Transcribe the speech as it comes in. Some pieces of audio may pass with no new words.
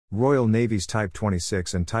Royal Navy's Type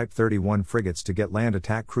 26 and Type 31 frigates to get land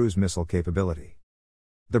attack cruise missile capability.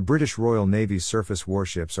 The British Royal Navy's surface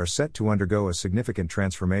warships are set to undergo a significant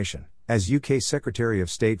transformation, as UK Secretary of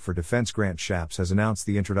State for Defence Grant Shapps has announced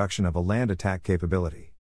the introduction of a land attack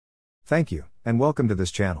capability. Thank you, and welcome to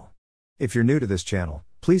this channel. If you're new to this channel,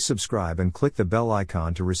 please subscribe and click the bell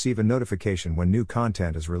icon to receive a notification when new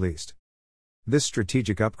content is released. This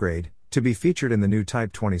strategic upgrade, to be featured in the new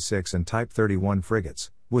Type 26 and Type 31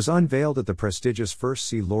 frigates, was unveiled at the prestigious First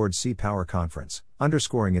Sea Lord Sea Power Conference,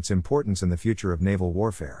 underscoring its importance in the future of naval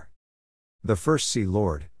warfare. The First Sea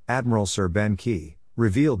Lord, Admiral Sir Ben Key,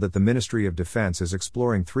 revealed that the Ministry of Defence is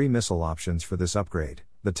exploring three missile options for this upgrade: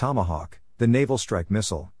 the Tomahawk, the Naval Strike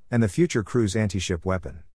Missile, and the Future Cruise Anti-Ship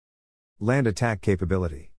Weapon. Land Attack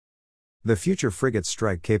Capability. The Future Frigate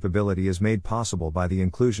Strike capability is made possible by the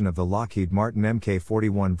inclusion of the Lockheed Martin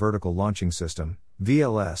Mk41 Vertical Launching System,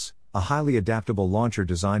 VLS, a highly adaptable launcher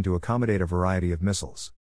designed to accommodate a variety of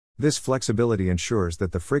missiles. This flexibility ensures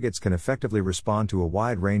that the frigates can effectively respond to a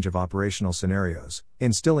wide range of operational scenarios,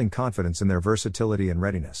 instilling confidence in their versatility and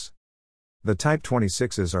readiness. The Type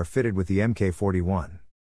 26s are fitted with the Mk41.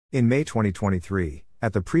 In May 2023,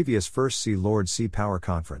 at the previous First Sea Lord Sea Power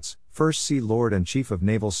Conference, First Sea Lord and Chief of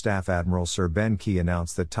Naval Staff Admiral Sir Ben Key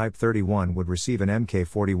announced that Type 31 would receive an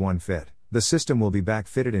Mk41 fit. The system will be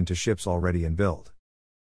backfitted into ships already in build.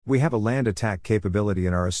 We have a land attack capability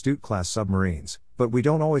in our Astute-class submarines, but we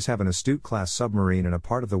don't always have an Astute-class submarine in a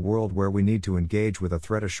part of the world where we need to engage with a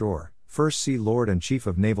threat ashore, First Sea Lord and Chief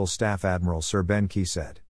of Naval Staff Admiral Sir Ben Key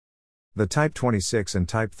said. The Type 26 and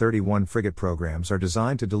Type 31 frigate programs are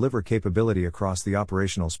designed to deliver capability across the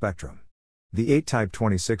operational spectrum. The 8 Type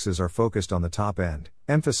 26s are focused on the top end,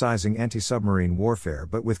 emphasizing anti-submarine warfare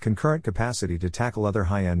but with concurrent capacity to tackle other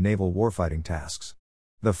high-end naval warfighting tasks.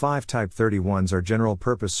 The 5 Type 31s are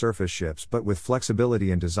general-purpose surface ships but with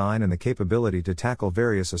flexibility in design and the capability to tackle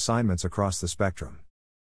various assignments across the spectrum.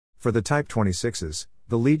 For the Type 26s,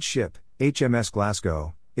 the lead ship, HMS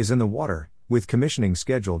Glasgow, is in the water, with commissioning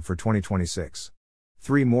scheduled for 2026.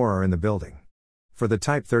 3 more are in the building. For the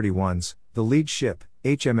Type 31s, the lead ship,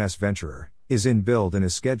 HMS Venturer, is in build and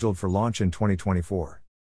is scheduled for launch in 2024.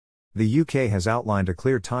 The UK has outlined a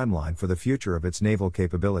clear timeline for the future of its naval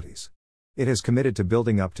capabilities. It has committed to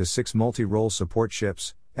building up to 6 multi-role support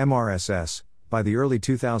ships, MRSS, by the early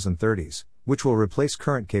 2030s, which will replace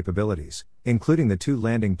current capabilities, including the 2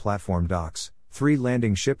 landing platform docks, 3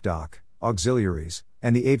 landing ship dock, auxiliaries,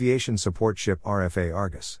 and the aviation support ship RFA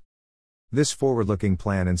Argus. This forward-looking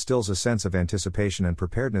plan instills a sense of anticipation and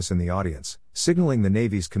preparedness in the audience, signaling the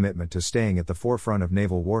Navy's commitment to staying at the forefront of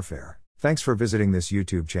naval warfare. Thanks for visiting this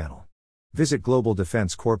YouTube channel. Visit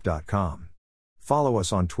globaldefensecorp.com. Follow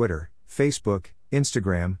us on Twitter, Facebook,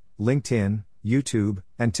 Instagram, LinkedIn, YouTube,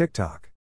 and TikTok.